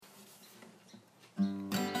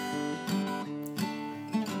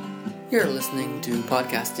You're listening to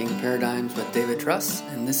Podcasting Paradigms with David Truss,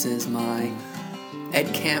 and this is my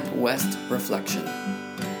EdCamp West reflection.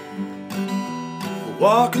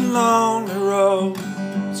 Walking along the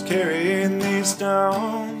roads, carrying these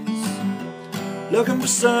stones, looking for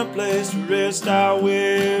some place to rest our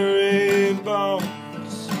weary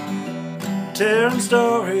bones, telling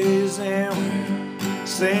stories and we're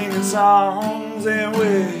singing songs, and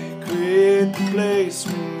we create the place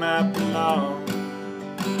we might belong.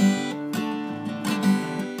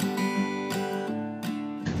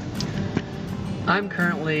 I'm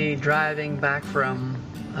currently driving back from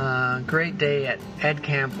a great day at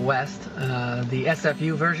EdCamp West, the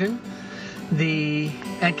SFU version. The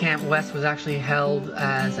EdCamp West was actually held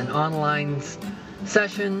as an online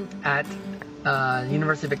session at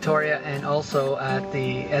University of Victoria and also at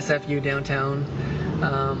the SFU downtown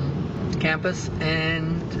campus.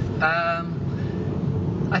 And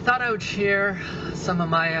I thought I would share some of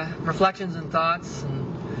my reflections and thoughts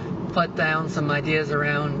and put down some ideas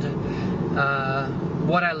around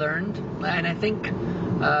what I learned. And I think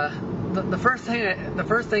the first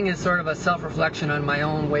thing is sort of a self-reflection on my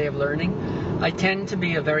own way of learning. I tend to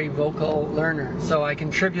be a very vocal learner, so I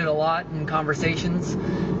contribute a lot in conversations.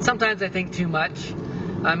 Sometimes I think too much.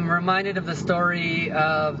 I'm reminded of the story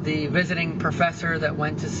of the visiting professor that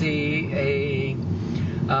went to see a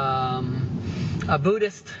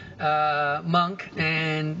Buddhist monk,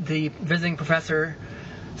 and the visiting professor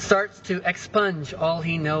starts to expunge all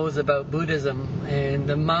he knows about Buddhism, and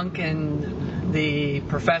the monk and the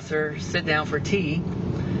professor sit down for tea,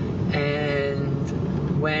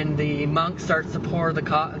 and when the monk starts to pour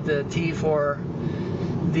the tea for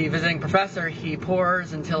the visiting professor, he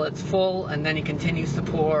pours until it's full, and then he continues to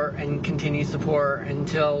pour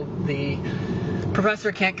until the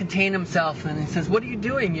professor can't contain himself, and he says, "What are you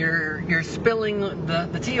doing? You're spilling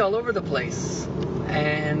the tea all over the place."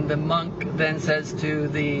 And the monk then says to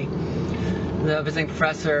the visiting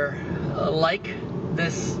professor, "Like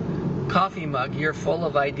this coffee mug, you're full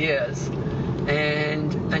of ideas,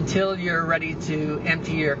 and until you're ready to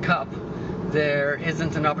empty your cup, there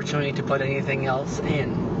isn't an opportunity to put anything else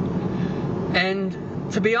in." And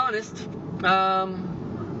to be honest,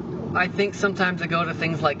 I think sometimes I go to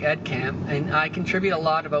things like EdCamp and I contribute a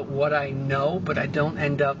lot about what I know, but I don't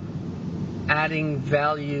end up adding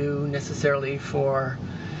value necessarily for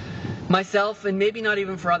myself, and maybe not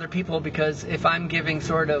even for other people, because if I'm giving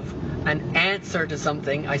sort of an answer to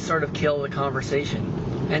something, I sort of kill the conversation.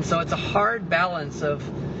 And so it's a hard balance of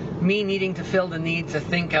me needing to fill the need to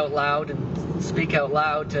think out loud and speak out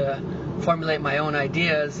loud to formulate my own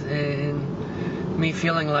ideas, and me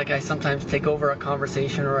feeling like I sometimes take over a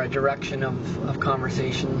conversation or a direction of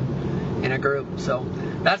conversation in a group. So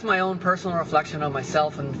that's my own personal reflection on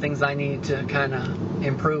myself and things I need to kind of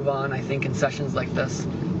improve on, I think, in sessions like this.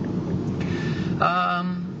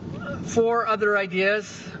 4 other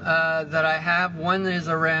ideas that I have. One is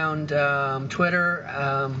around Twitter,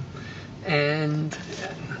 and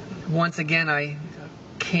once again I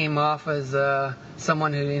came off as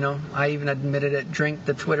someone who, I even admitted it, drink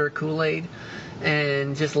the Twitter Kool-Aid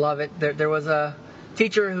and just love it. There was a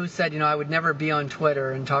teacher who said, I would never be on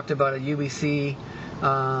Twitter, and talked about a UBC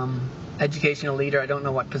educational leader, I don't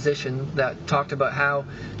know what position, that talked about how,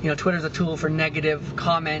 Twitter's a tool for negative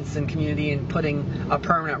comments and community and putting a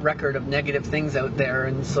permanent record of negative things out there,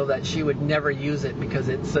 and so that she would never use it because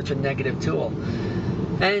it's such a negative tool.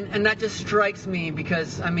 And that just strikes me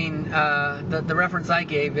because, the reference I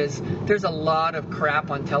gave is there's a lot of crap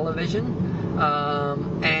on television,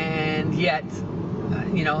 and yet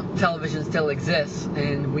television still exists,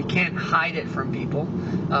 and we can't hide it from people.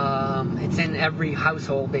 It's in every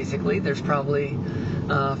household, basically. There's probably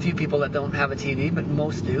a few people that don't have a TV, but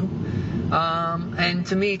most do. And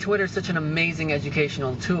to me, Twitter is such an amazing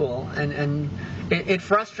educational tool, and it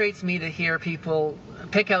frustrates me to hear people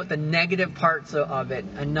pick out the negative parts of it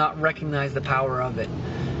and not recognize the power of it.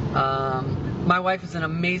 My wife is an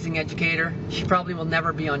amazing educator. She probably will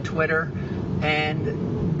never be on Twitter,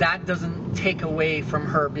 and that doesn't take away from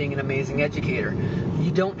her being an amazing educator.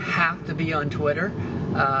 You don't have to be on Twitter,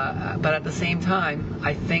 but at the same time,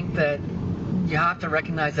 I think that you have to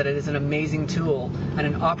recognize that it is an amazing tool and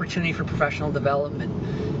an opportunity for professional development.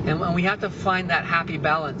 And we have to find that happy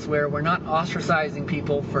balance where we're not ostracizing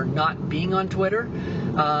people for not being on Twitter,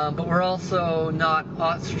 but we're also not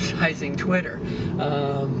ostracizing Twitter.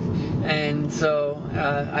 And so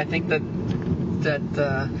I think that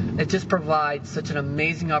it just provides such an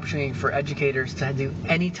amazing opportunity for educators to do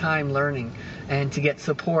anytime learning and to get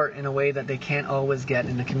support in a way that they can't always get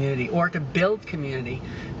in the community, or to build community,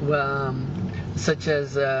 such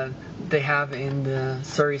as they have in the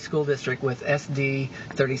Surrey School District with SD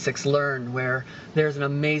 36 Learn, where there's an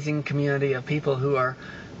amazing community of people who are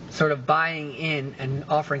sort of buying in and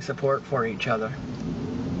offering support for each other.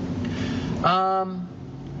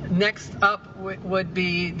 Next up would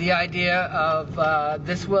be the idea of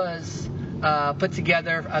this was put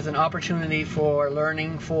together as an opportunity for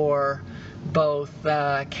learning for both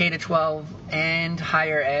K-12 and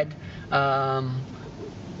higher ed,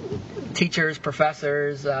 teachers,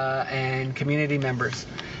 professors, and community members.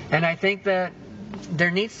 And I think that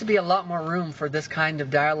there needs to be a lot more room for this kind of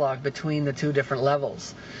dialogue between the two different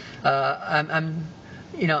levels. I'm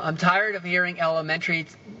tired of hearing elementary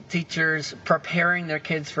teachers preparing their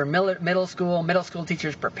kids for middle school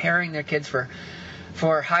teachers preparing their kids for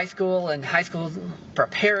high school, and high schools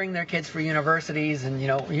preparing their kids for universities, and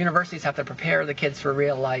universities have to prepare the kids for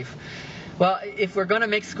real life. Well, if we're going to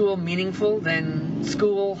make school meaningful, then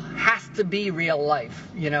school has to be real life,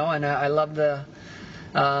 and I love that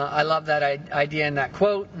idea in that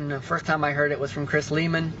quote. And the first time I heard it was from Chris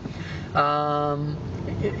Lehman.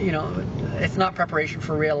 It's not preparation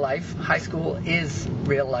for real life. High school is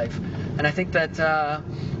real life, and I think that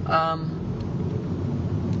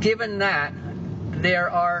given that, there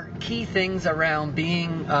are key things around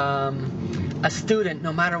being a student,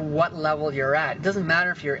 no matter what level you're at. It doesn't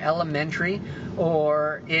matter if you're elementary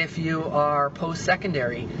or if you are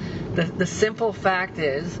post-secondary. The simple fact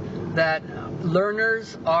is that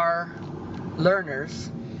learners are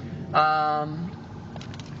learners,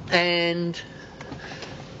 and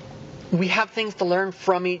we have things to learn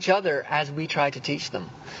from each other as we try to teach them.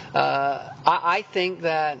 I think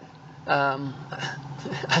that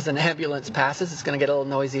as an ambulance passes, it's going to get a little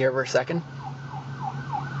noisy here for a second.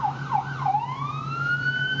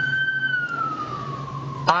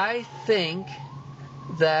 I think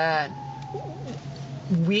that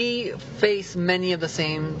we face many of the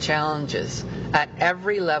same challenges at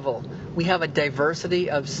every level. We have a diversity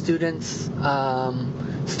of students'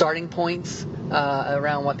 starting points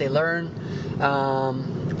around what they learn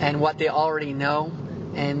and what they already know.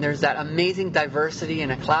 And there's that amazing diversity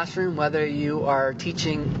in a classroom, whether you are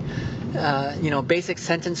teaching basic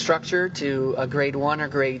sentence structure to a grade 1 or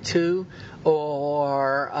grade 2,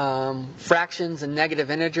 or fractions and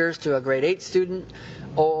negative integers to a grade 8 student,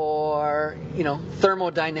 or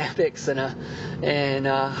thermodynamics in a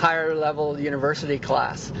higher level university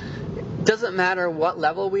class. It doesn't matter what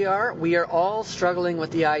level we are all struggling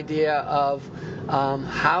with the idea of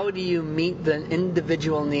how do you meet the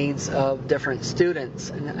individual needs of different students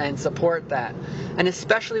and support that. And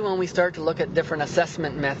especially when we start to look at different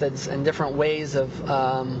assessment methods and different ways of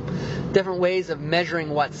measuring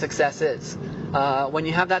what success is. When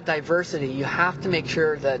you have that diversity, you have to make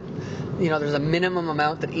sure that there's a minimum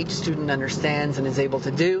amount that each student understands and is able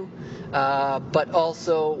to do, but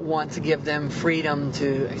also want to give them freedom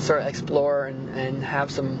to sort of explore and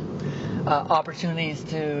have some opportunities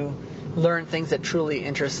to learn things that truly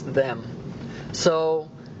interest them. So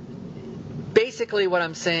basically what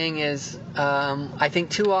I'm saying is I think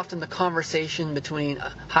too often the conversation between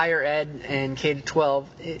higher ed and K-12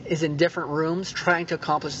 is in different rooms trying to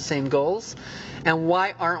accomplish the same goals. And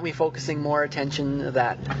why aren't we focusing more attention to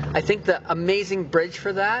that? I think the amazing bridge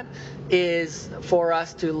for that is for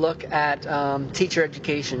us to look at teacher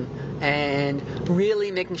education and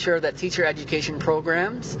really making sure that teacher education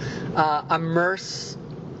programs immerse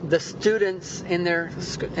the students in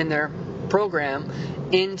their program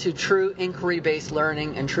into true inquiry-based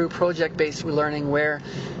learning and true project-based learning, where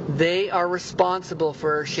they are responsible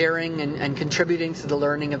for sharing and contributing to the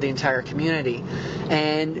learning of the entire community.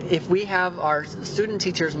 And if we have our student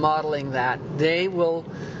teachers modeling that, they will,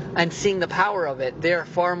 and seeing the power of it, they are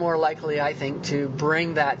far more likely, I think, to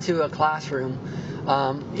bring that to a classroom,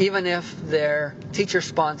 even if their teacher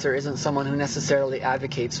sponsor isn't someone who necessarily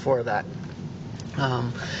advocates for that.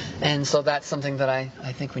 And so that's something that I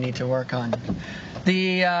think we need to work on.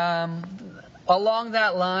 Along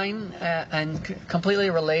that line, and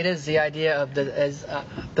completely related, is the idea of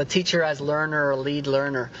the teacher as learner or lead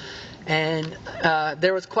learner. And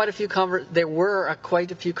there were quite a few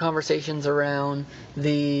conversations around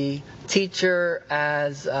the teacher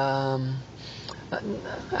as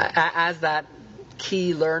that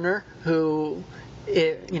key learner who.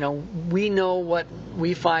 We know what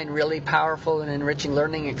we find really powerful and enriching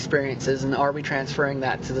learning experiences, and are we transferring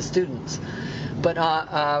that to the students? But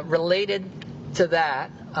related to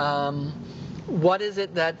that, what is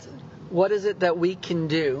it that we can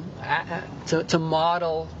do to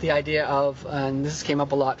model the idea of, and this came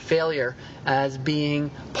up a lot, failure as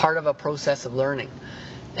being part of a process of learning?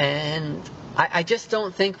 And I just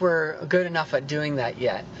don't think we're good enough at doing that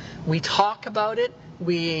yet. We talk about it,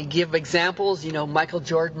 We give examples, Michael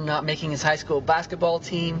Jordan not making his high school basketball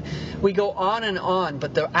team. We go on,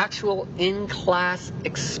 but the actual in-class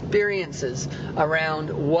experiences around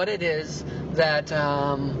what it is that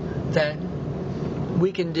that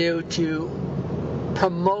we can do to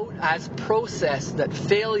promote as process that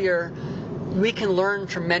failure, we can learn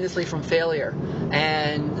tremendously from failure.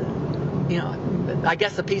 And I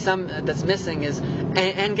guess the piece that's missing is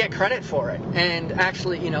and get credit for it, and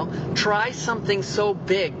actually try something so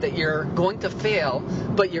big that you're going to fail,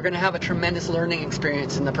 but you're going to have a tremendous learning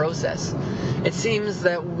experience in the process. It seems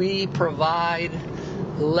that we provide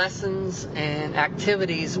lessons and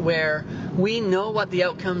activities where we know what the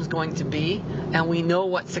outcome is going to be, and we know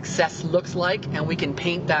what success looks like, and we can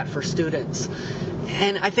paint that for students.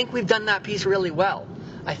 And I think we've done that piece really well.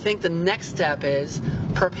 I think the next step is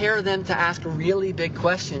prepare them to ask really big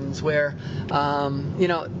questions where, Stephen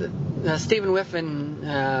Whiffen,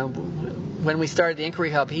 when we started the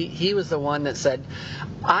Inquiry Hub, he was the one that said,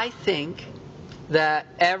 I think that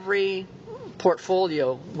every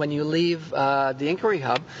portfolio, when you leave the Inquiry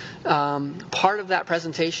Hub, part of that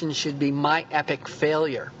presentation should be my epic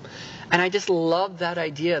failure. And I just love that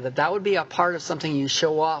idea that would be a part of something you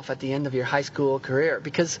show off at the end of your high school career.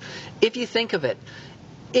 Because if you think of it,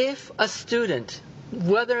 if a student,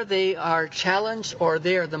 whether they are challenged or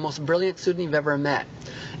they are the most brilliant student you've ever met,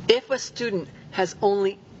 if a student has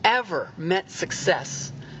only ever met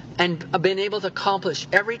success and been able to accomplish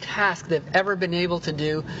every task they've ever been able to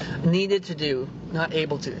do, needed to do, not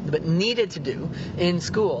able to, but needed to do in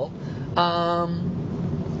school,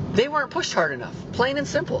 they weren't pushed hard enough. Plain and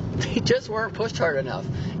simple. They just weren't pushed hard enough.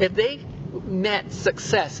 If they met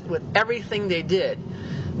success with everything they did,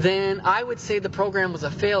 then I would say the program was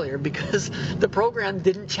a failure, because the program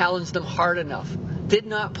didn't challenge them hard enough, did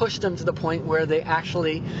not push them to the point where they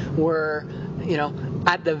actually were,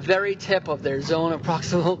 at the very tip of their zone of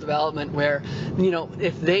proximal development, where,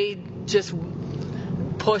 if they just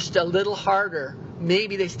pushed a little harder,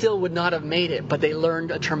 maybe they still would not have made it, but they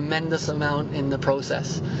learned a tremendous amount in the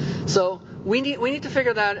process. So we need to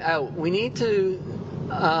figure that out. We need to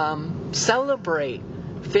celebrate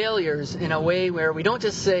failures in a way where we don't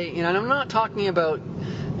just say, and I'm not talking about,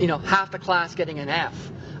 half the class getting an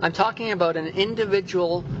F. I'm talking about an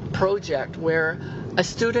individual project where a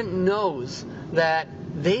student knows that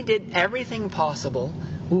they did everything possible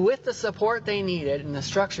with the support they needed and the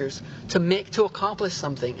structures to accomplish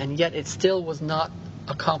something, and yet it still was not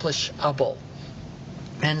accomplishable.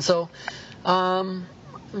 And so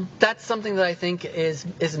that's something that I think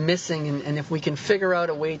is missing, and if we can figure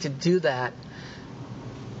out a way to do that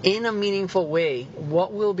in a meaningful way,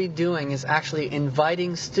 what we'll be doing is actually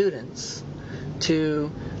inviting students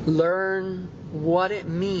to learn what it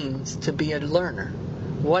means to be a learner,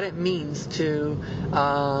 what it means to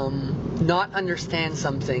not understand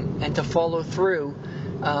something and to follow through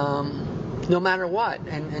no matter what,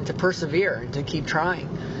 and to persevere and to keep trying.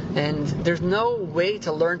 And there's no way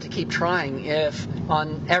to learn to keep trying if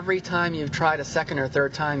on every time you've tried a second or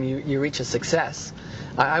third time you reach a success.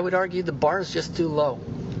 I would argue the bar is just too low.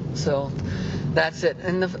 So that's it.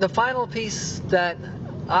 And the final piece that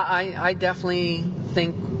I definitely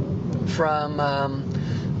think from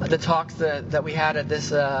the talks that we had at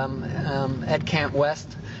this Ed Camp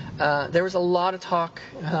West, there was a lot of talk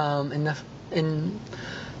in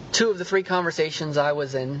two of the three conversations I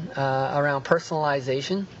was in around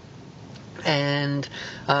personalization, and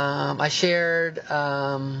I shared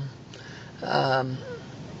a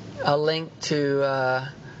link to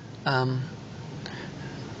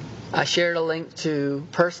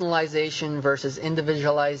personalization versus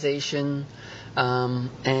individualization,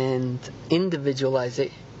 and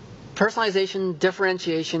individualization. Personalization,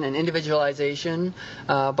 differentiation, and individualization.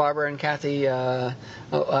 Barbara and Kathy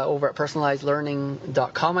over at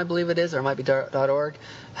personalizedlearning.com, I believe it is, or it might be .org,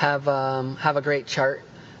 have a great chart.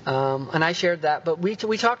 And I shared that. But we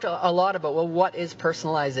talked a lot about, well, what is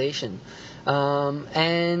personalization?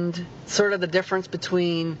 And sort of the difference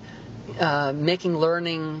between making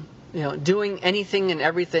learning, doing anything and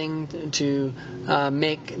everything to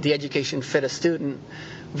make the education fit a student,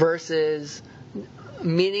 versus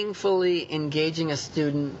meaningfully engaging a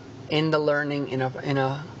student in the learning in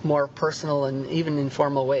a more personal and even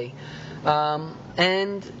informal way.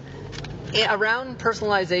 And around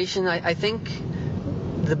personalization, I think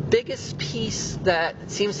the biggest piece that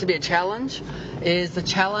seems to be a challenge is the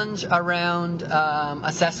challenge around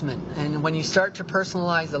assessment. And when you start to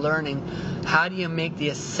personalize the learning, how do you make the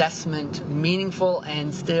assessment meaningful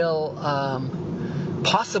and still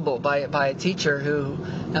possible by a teacher who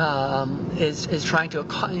is trying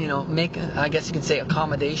to make, I guess you could say,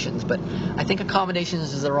 accommodations, but I think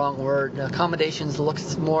accommodations is the wrong word. Accommodations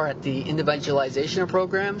looks more at the individualization of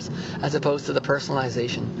programs as opposed to the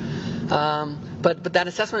personalization. But that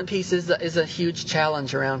assessment piece is a huge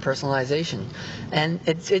challenge around personalization, and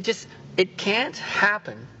it can't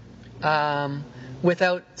happen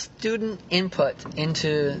without student input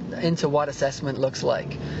into what assessment looks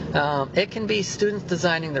like. It can be students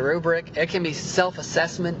designing the rubric, it can be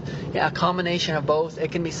self-assessment, a combination of both,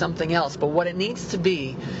 it can be something else. But what it needs to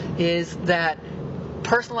be is that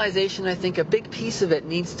personalization. I think a big piece of it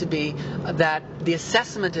needs to be that the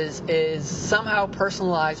assessment is somehow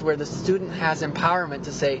personalized, where the student has empowerment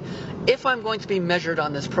to say, if I'm going to be measured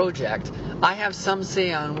on this project, I have some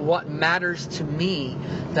say on what matters to me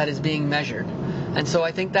that is being measured. And so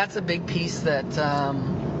I think that's a big piece that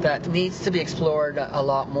that needs to be explored a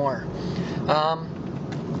lot more.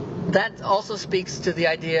 That also speaks to the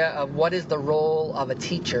idea of what is the role of a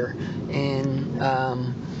teacher in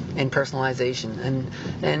personalization,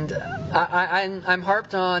 and I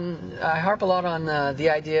harp a lot on the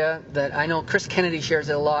idea that I know Chris Kennedy shares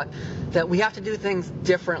it a lot, that we have to do things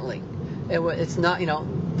differently. It's not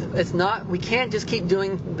we can't just keep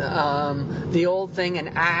doing the old thing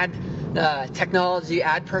and add technology,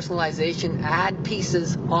 add personalization, add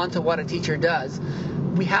pieces onto what a teacher does.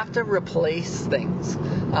 We have to replace things,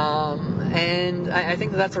 and I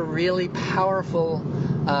think that's a really powerful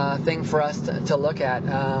thing for us to look at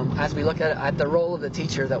as we look at the role of the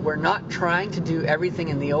teacher, that we're not trying to do everything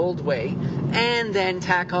in the old way and then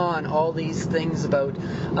tack on all these things about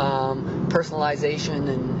personalization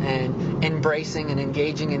and embracing and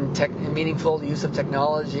engaging in meaningful use of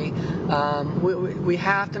technology. We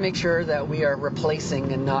have to make sure that we are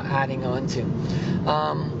replacing and not adding on to.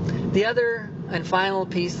 The other and final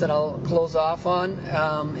piece that I'll close off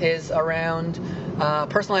on is around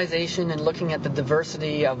personalization and looking at the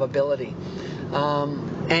diversity of ability.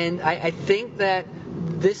 And I think that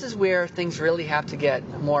this is where things really have to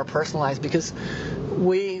get more personalized, because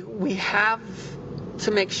we have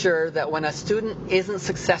to make sure that when a student isn't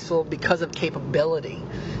successful because of capability,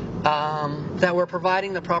 that we're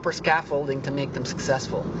providing the proper scaffolding to make them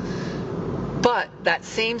successful. But that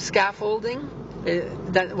same scaffolding,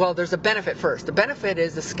 there's a benefit first. The benefit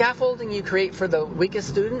is the scaffolding you create for the weakest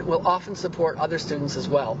student will often support other students as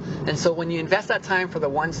well. And so when you invest that time for the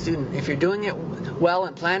one student, if you're doing it well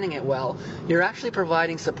and planning it well, you're actually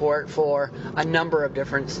providing support for a number of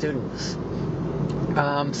different students.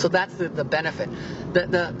 So that's the benefit.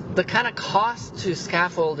 The kind of cost to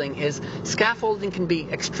scaffolding is scaffolding can be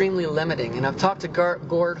extremely limiting. And I've talked to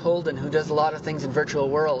Gord Holden, who does a lot of things in virtual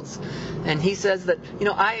worlds, and he says that,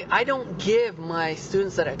 I don't give my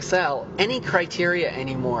students that excel any criteria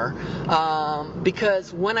anymore,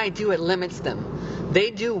 because when I do, it limits them. They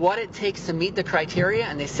do what it takes to meet the criteria,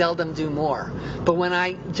 and they seldom do more. But when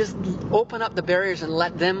I just open up the barriers and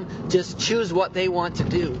let them just choose what they want to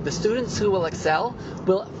do, the students who will excel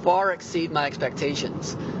will far exceed my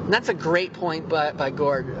expectations. And that's a great point by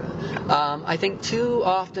Gord. I think too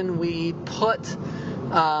often we put,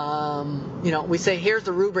 we say, here's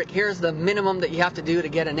the rubric, here's the minimum that you have to do to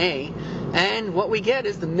get an A. And what we get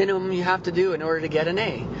is the minimum you have to do in order to get an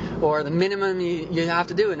A, or the minimum you have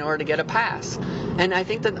to do in order to get a pass. And I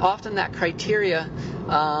think that often that criteria,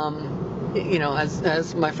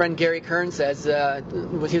 as my friend Gary Kern says, he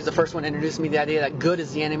was the first one to introduce me to the idea that good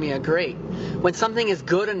is the enemy of great. When something is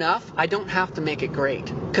good enough, I don't have to make it great,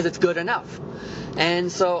 because it's good enough.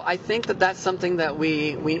 And so I think that that's something that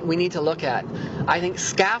we need to look at. I think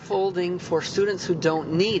scaffolding for students who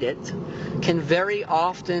don't need it can very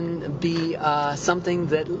often be something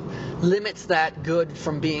that limits that good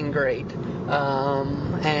from being great,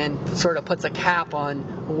 and sort of puts a cap on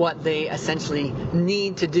what they essentially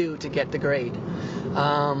need to do to get the grade.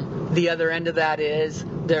 The other end of that is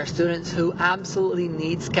there are students who absolutely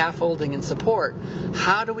need scaffolding and support.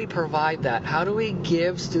 How do we provide that? How do we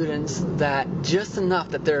give students that just enough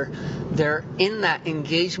that they're in that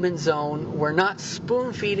engagement zone? We're not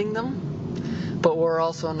spoon feeding them, but we're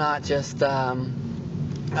also not just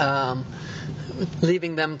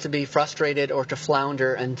leaving them to be frustrated or to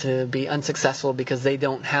flounder and to be unsuccessful because they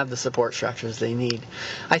don't have the support structures they need.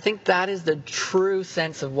 I think that is the true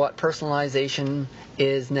sense of what personalization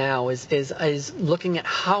is now, is looking at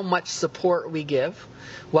how much support we give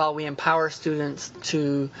while we empower students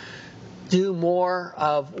to do more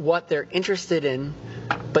of what they're interested in,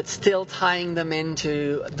 but still tying them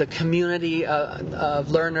into the community of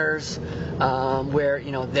learners, where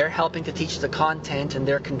they're helping to teach the content and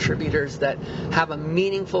they're contributors that have a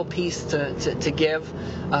meaningful piece to give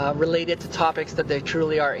related to topics that they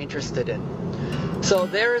truly are interested in. So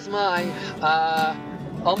there is my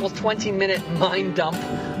almost 20-minute mind dump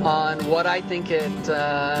on what I think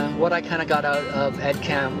what I kind of got out of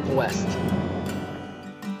EdCamp West.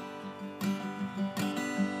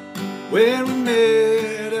 When we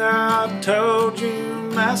met, I told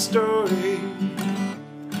you my story.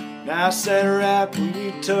 Now I sat right when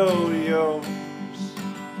you told yours.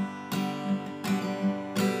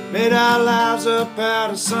 Made our lives up out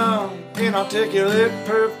of some inarticulate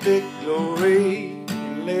perfect glory.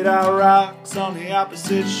 Laid our rocks on the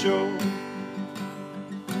opposite shore.